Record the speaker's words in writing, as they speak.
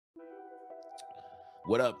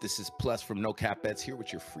What up? This is Plus from No Cap Bets here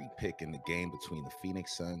with your free pick in the game between the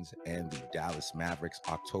Phoenix Suns and the Dallas Mavericks,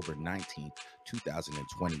 October 19th,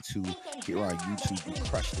 2022. Here on YouTube, we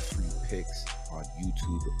crush the free picks on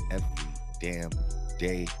YouTube every damn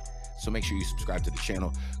day. So make sure you subscribe to the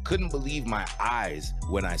channel. Couldn't believe my eyes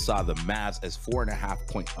when I saw the Mavs as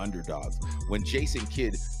 4.5-point underdogs. When Jason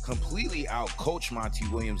Kidd completely outcoached Monty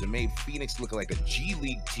Williams and made Phoenix look like a G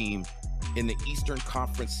League team in the Eastern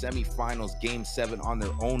Conference semifinals, Game 7 on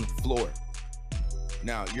their own floor.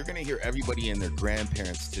 Now, you're going to hear everybody and their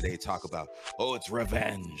grandparents today talk about, oh, it's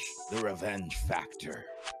revenge, the revenge factor.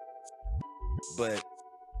 But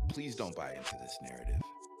please don't buy into this narrative.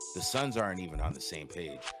 The Suns aren't even on the same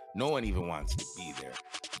page. No one even wants to be there.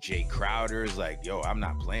 Jay Crowder's like, yo, I'm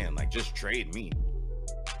not playing. Like, just trade me.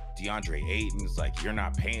 DeAndre Ayton's like, you're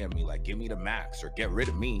not paying me. Like, give me the max or get rid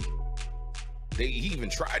of me. He even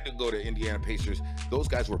tried to go to Indiana Pacers. Those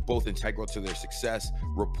guys were both integral to their success.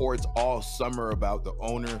 Reports all summer about the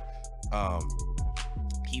owner.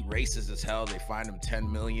 He racist as hell. They fined him $10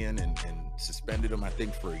 million and suspended him, I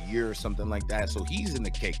think, for a year or something like that. So he's in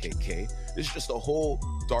the KKK. It's just a whole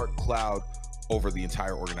dark cloud over the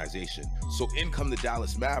entire organization. So in come the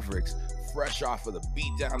Dallas Mavericks, fresh off of the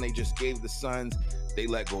beatdown they just gave the Suns. They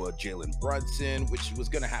let go of Jalen Brunson, which was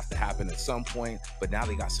going to have to happen at some point, but now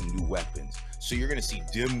they got some new weapons. So you're going to see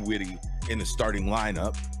Dinwiddie in the starting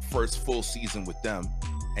lineup, first full season with them,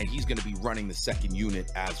 and he's going to be running the second unit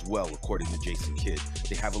as well, according to Jason Kidd.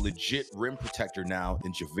 They have a legit rim protector now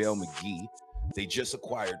in JaVale McGee. They just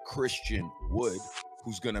acquired Christian Wood,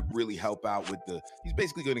 who's going to really help out with he's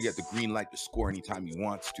basically going to get the green light to score anytime he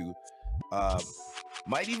wants to.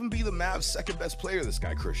 Might even be the Mavs' second best player, this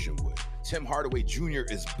guy, Christian Wood. Tim Hardaway Jr.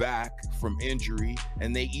 is back from injury,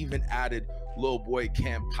 and they even added little boy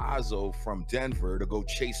Campazzo from Denver to go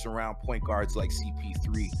chase around point guards like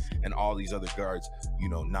CP3 and all these other guards,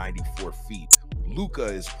 94 feet. Luka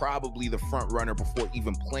is probably the front runner before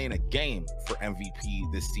even playing a game for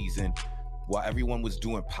MVP this season. While everyone was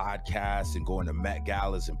doing podcasts and going to Met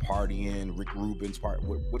Galas and partying, Rick Rubin's part,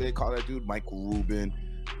 what do they call that dude? Michael Rubin.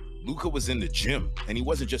 Luka was in the gym, and he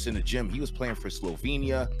wasn't just in the gym. He was playing for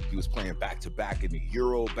Slovenia. He was playing back-to-back in the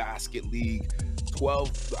Euro Basket League.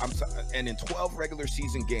 In 12 regular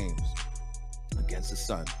season games against the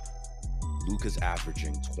Sun, Luka's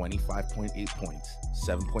averaging 25.8 points,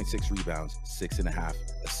 7.6 rebounds, 6.5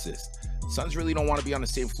 assists. Suns really don't want to be on the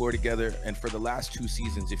same floor together, and for the last 2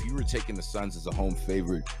 seasons, if you were taking the Suns as a home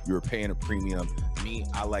favorite, you were paying a premium. Me,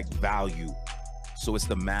 I like value. So it's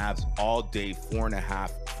the Mavs all day,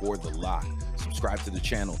 4.5 for the lock. Subscribe to the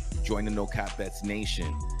channel, join the No Cap Bets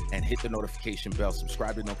Nation, and hit the notification bell.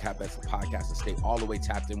 Subscribe to No Cap Bets, the podcast, and stay all the way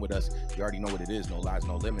tapped in with us. You already know what it is. No lies,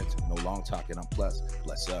 no limits, no long talking. I'm Plus.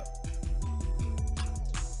 Bless up.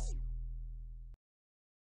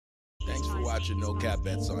 Thanks for watching No Cap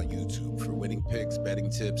Bets on YouTube. For winning picks,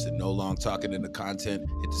 betting tips, and no long talking in the content,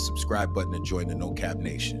 hit the subscribe button and join the No Cap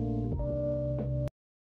Nation.